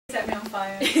Set me on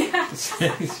fire.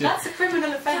 That's a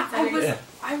criminal offence.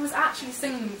 I was actually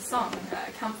singing the song at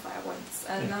a campfire once,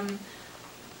 and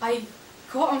I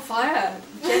caught on fire,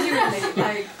 genuinely.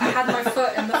 Like, I had my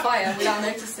foot in the fire without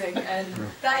noticing, and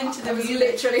I was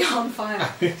literally on fire,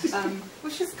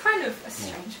 which is kind of a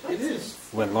strange coincidence. It is.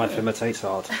 When life imitates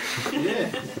art.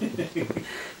 Yeah.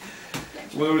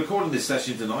 We're recording this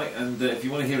session tonight, and if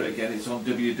you want to hear it again, it's on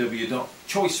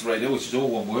www.choiceradio, which is all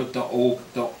one word,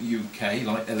 .org.uk,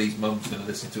 like Ellie's mum's going to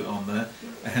listen to it on there.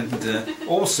 And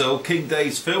also, King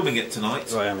Dave's filming it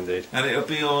tonight. I am indeed. And it'll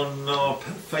be on our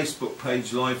Facebook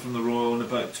page, live from the Royal, in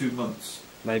about 2 months.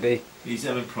 Maybe. He's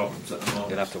having problems at the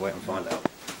moment. You'll have to wait and find out.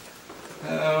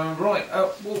 Right,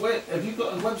 well, wait, have you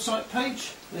got a website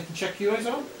page they can check you guys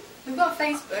on? We've got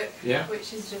Facebook, Yeah.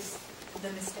 which is just the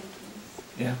Mistakings,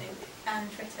 Yeah. I think,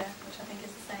 and Twitter, which I think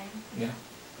is the same. Yeah.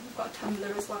 We've got a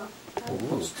Tumblr as well.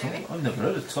 What's Tumblr? I've never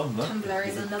heard of Tumblr. Tumblr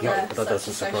is another that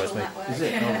doesn't surprise social me. network. Is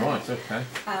it? Oh, right, okay.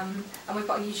 And we've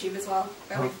got YouTube as well.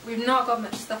 We've not got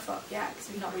much stuff up yet because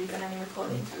we've not really done any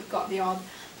recording. We've got the odd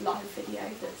live video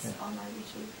that's on our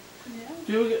YouTube. Yeah.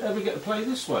 Do you ever get to play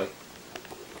this way?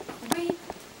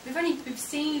 We've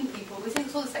seen people. We think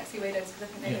it's all the sexy weirdos because I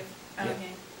think they live around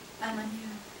here. And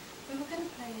we were going to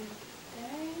play it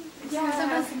today.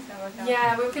 Sometimes things don't work out.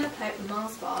 Yeah, we were going to play at the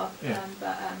Mars Bar, Yeah.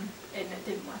 but it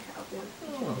didn't work out.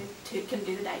 We couldn't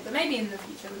do the day, but maybe in the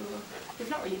future we will. We've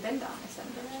not really been down this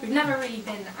end. We've never really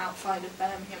been outside of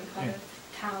Birmingham, kind of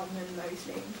town and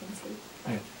Moseley and Kingsley.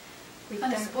 We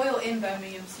kind of don't spoil in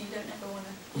Birmingham, so you don't ever want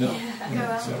to No. go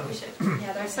out. Sorry. We should.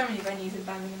 Yeah, there are so many venues in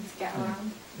Birmingham to get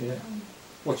around. Yeah.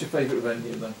 What's your favourite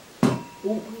venue then?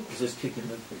 Oh, is this kicking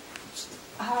the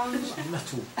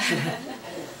metal?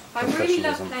 I really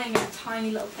love playing at a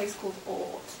tiny little place called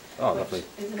Ort. Oh, lovely.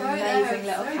 It's an Go there, amazing it's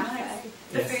little so cafe. nice.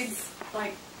 The food's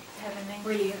like heavenly.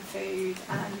 Brilliant food,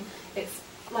 and it's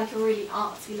like a really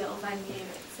artsy little venue.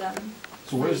 It's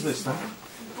So where's this then?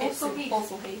 Balsall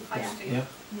Heath. High Yeah. Street. Yeah.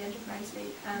 On the edge of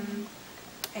Moseley.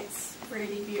 It's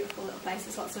really beautiful little place.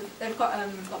 They've got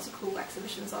lots of cool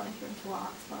exhibitions on if you're into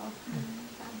art as well.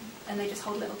 And they just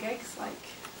hold little gigs like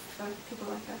for people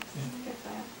like us to go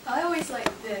there. I always like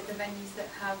the venues that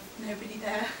have nobody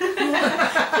there.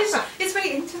 it's very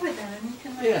intimate then, and you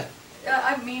can like. Yeah.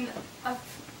 I mean,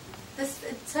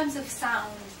 in terms of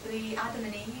sound, the Adam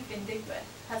and Eve in Digbert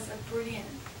has a brilliant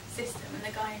system, and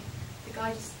the guy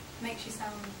just makes you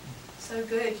sound so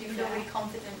good. You feel really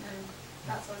confident, and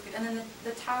that's always good. And then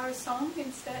the Tower Song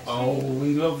in Sturchley. Oh,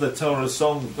 we love the Tower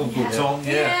Song, Uncle Tom.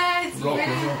 Yeah, Rock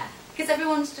and roll. Because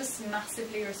everyone's just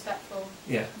massively respectful.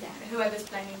 Yeah. Whoever's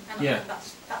playing, and I think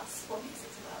that's what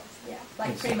music's about. Yeah,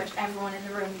 like pretty much everyone in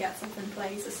the room gets up and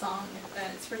plays a song.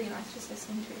 It's really nice just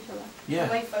listening to each other. Yeah.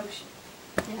 The way folks should.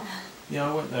 Yeah. Yeah,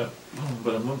 I went there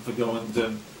about a month ago, and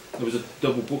there was a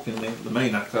double booking. The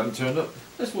main act hadn't turned up.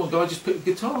 This one guy just picked a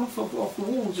guitar off the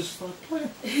wall and just started playing.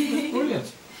 It was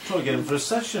brilliant. Try to get him for a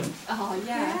session. Oh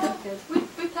yeah, Yeah. good.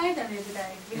 We played them the other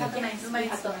day. We had the main We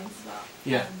had the main slot.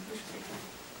 Yeah. which was pretty fun.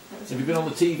 Have you been on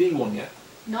the TV one yet?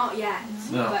 Not yet,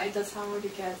 No. but it does sound really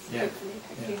good. Yeah. Hopefully,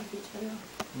 in the future.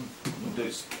 We'll do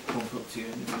it pump up to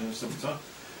you sometime.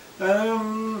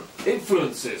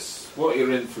 Influences. What are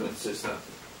your influences then?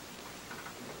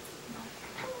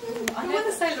 I want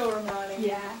to say Laura Marley.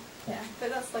 Yeah. But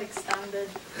that's like standard.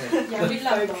 Yeah, we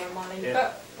love Laura Marley, Yeah.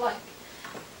 but like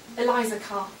Eliza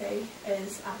Carthy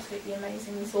is absolutely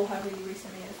amazing. We saw her really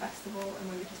recently at a festival,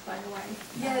 and we were just blown away.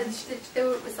 Yeah,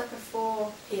 it's like a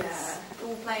four piece, Yeah.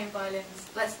 all playing violins.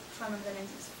 Let's try and remember their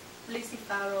names. It's Lucy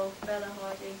Farrell, Bella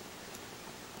Hardy,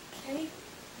 Kate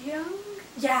Young,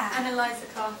 and Eliza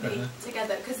Carthy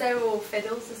together, because they're all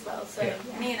fiddles as well. So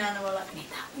me and Anna were like, we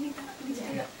need that, we need to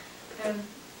do that.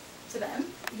 To them.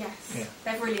 Yes,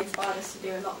 they've really inspired us to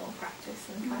do a lot more practice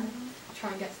and kind of try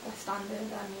and get to their standard.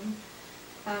 I mean,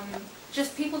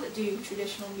 just people that do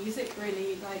traditional music,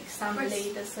 really, like Sam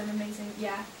Lee does some amazing,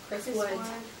 Chris Wood.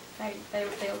 They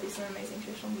all do some amazing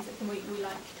traditional music, and we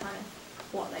like kind of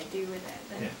what they do with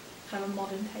it, and kind of a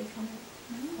modern take on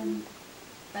it. And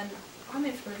then I'm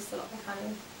influenced a lot by kind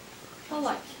of,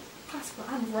 like classical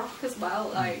and rock as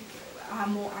well. Like I have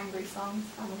more angry songs,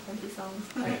 I have more funky songs,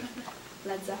 like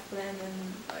Led Zeppelin,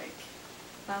 and like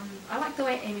I like the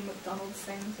way Amy McDonald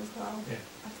sings as well.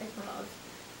 I've taken a lot of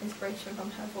inspiration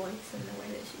from her voice and the way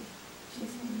that she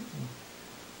sings.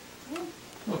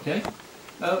 Okay.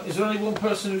 Is there only one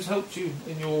person who's helped you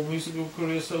in your musical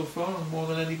career so far, more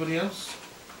than anybody else?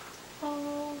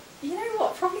 Oh, you know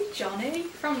what? Probably Johnny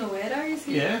from The Weirdos.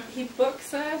 He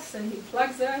books us and he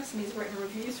plugs us and he's written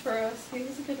reviews for us.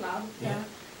 He's a good lad.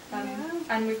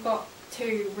 And we've got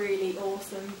two really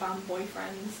awesome band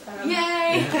boyfriends.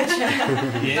 Yay!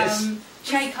 Yes.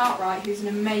 Che Cartwright, who's an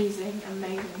amazing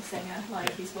singer,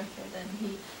 like he's wicked, and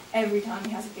he every time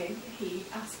he has a gig, he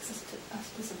asks us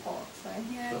to support. So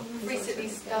Yeah, we've he's recently always really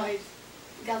started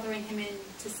gathering him in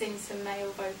to sing some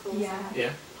male vocals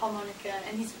and harmonica,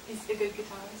 and he's a good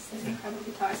guitarist. He's an incredible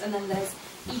guitarist. And then there's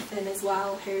Ethan as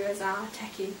well, who is our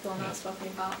techie, the one I was talking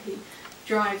about. He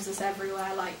drives us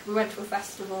everywhere. Like, we went to a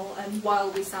festival, and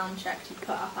while we sound checked, he put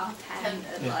up our tent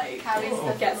and like carries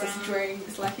stuff gets around. us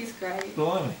drinks. Like, he's great.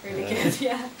 Blimey. Really good.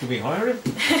 Yeah. Can we hire him?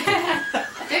 Dude,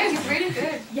 he's really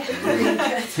good. Yeah. Really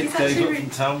good. Pick Dave up from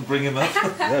town, bring him up.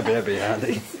 That'd be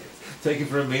handy. Take him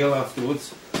for a meal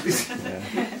afterwards.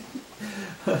 Yeah.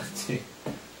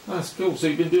 That's cool. So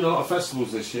you've been doing a lot of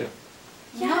festivals this year?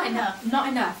 Yeah, Not enough. Not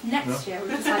enough. Next No? year we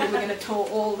decided we're going to tour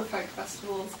all the folk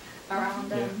festivals around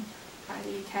the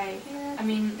UK. Yeah. I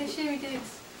mean, This year we did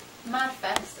Mad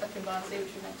Fest up in Barnsley,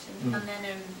 which we mentioned, and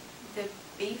then the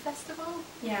Bee Festival.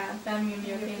 yeah, Birmingham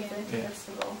European Theatre Yeah.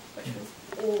 Festival, which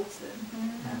was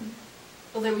awesome.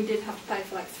 Although we did have to play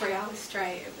for like 3 hours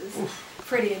straight, it was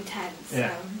pretty intense.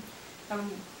 Yeah.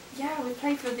 Yeah, we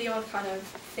played for the odd kind of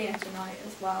theatre night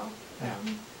as well. Yeah.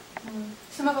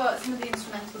 Some of the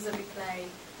instrumentals that we play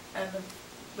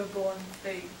were born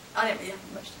through. I didn't really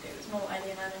have much to do. It was more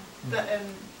Ellie and Anna, but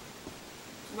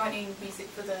writing music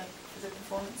for the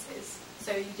performances.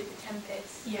 So you did The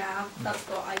Tempest. Yeah, that's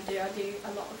what I do. I do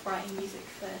a lot of writing music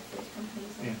for theatre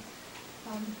companies. And,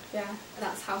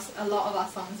 that's how a lot of our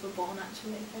songs were born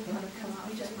actually. They kind of come out.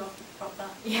 We just wrote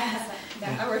that. Yeah.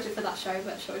 I wrote it for that show,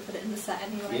 but shall we put it in the set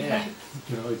anyway? Yeah,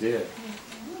 good idea.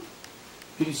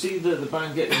 Can you see the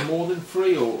band getting more than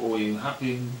 3, or are you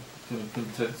happy and kind of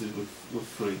contented with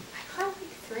 3? I can't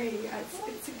think 3.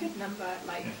 It's a good number,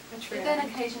 like a trio. But then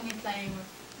occasionally playing with.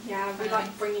 Yeah, we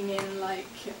like bringing in like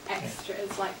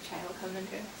extras, like Che will come and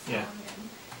do a song.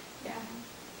 Yeah.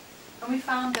 And we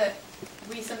found that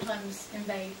we sometimes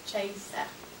invade Che's set.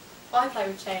 Well, I play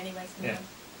with Che anyway, sometimes.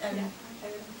 I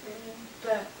play with them too.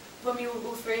 But when we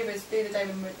all 3 of us, the other day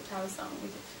when we were at the Tower Song, we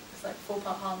did it's like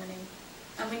 4-part harmony.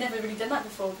 And we never really done that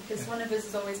before because one of us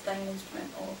is always playing an instrument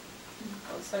or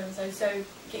so and so. So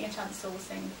getting a chance to all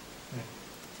sing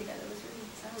together was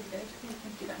really good. We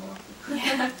can do that more often.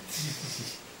 Yeah.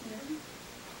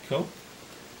 Cool.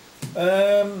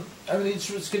 How many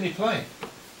instruments can you play?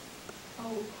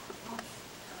 Oh,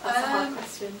 that's a hard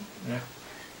question. Yeah.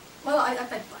 Well, I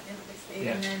played violin obviously,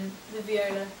 Yeah. and then the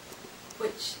viola,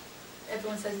 which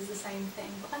everyone says is the same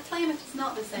thing, but I claim it's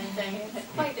not the same thing.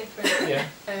 It's quite different. Yeah.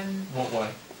 What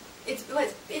way? It's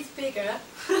bigger.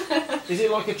 Is it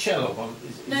like a cello?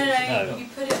 No, you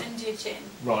put it under your chin.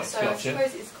 Right, so gotcha. I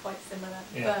suppose it's quite similar,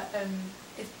 Yeah. but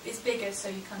it's bigger, so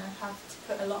you kind of have to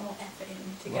put a lot more effort in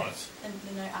to get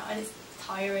the note out, and it's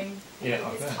tiring.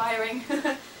 Yeah, it's tiring.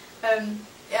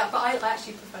 But I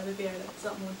actually prefer the viola. It's a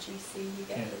lot more juicy. You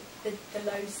get the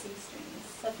low C strings.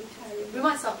 Lovely tiring. We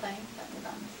might start playing that in the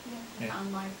band. Yeah. I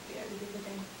found my viola the other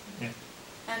day. Yeah.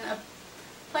 And I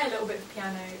play a little bit of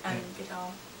piano and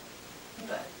guitar,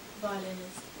 but violin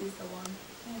is the one.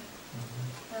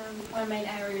 My main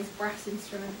area is brass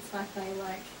instruments. I play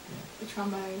like the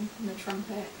trombone and the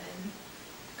trumpet and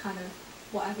kind of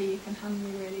whatever you can hand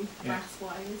me really brass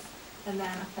wise. And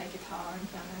then I play guitar and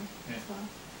piano as well.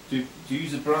 Do you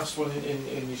use a brass one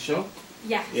in your show?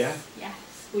 Yes. Yeah? Yes.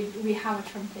 We have a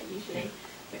trumpet usually,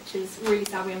 which is really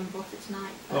sad we haven't brought it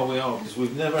tonight. Oh, we are, because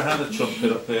we've never had a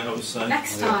trumpet up here, I was saying.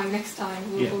 Next time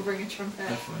we'll bring a trumpet.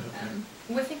 Definitely,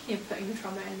 We're thinking of putting the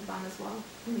trumpet in the band as well.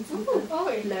 We need some Ooh, low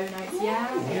notes. Yeah.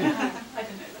 I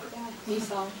don't know that. New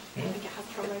song. I think it has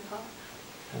a trombone part.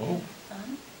 Whoa.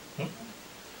 Fun.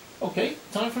 Okay,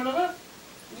 time for another?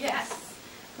 Yes.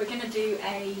 We're going to do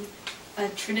a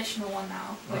traditional one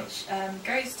now, which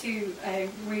goes to a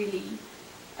really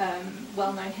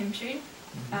well-known hymn tune,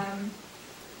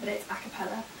 but it's a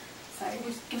cappella. So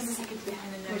Just give us a second to be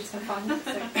behind the we're notes. just going to find it.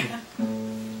 So.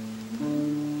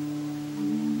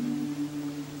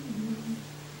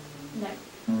 No.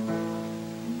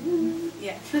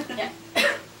 Yeah. Yeah.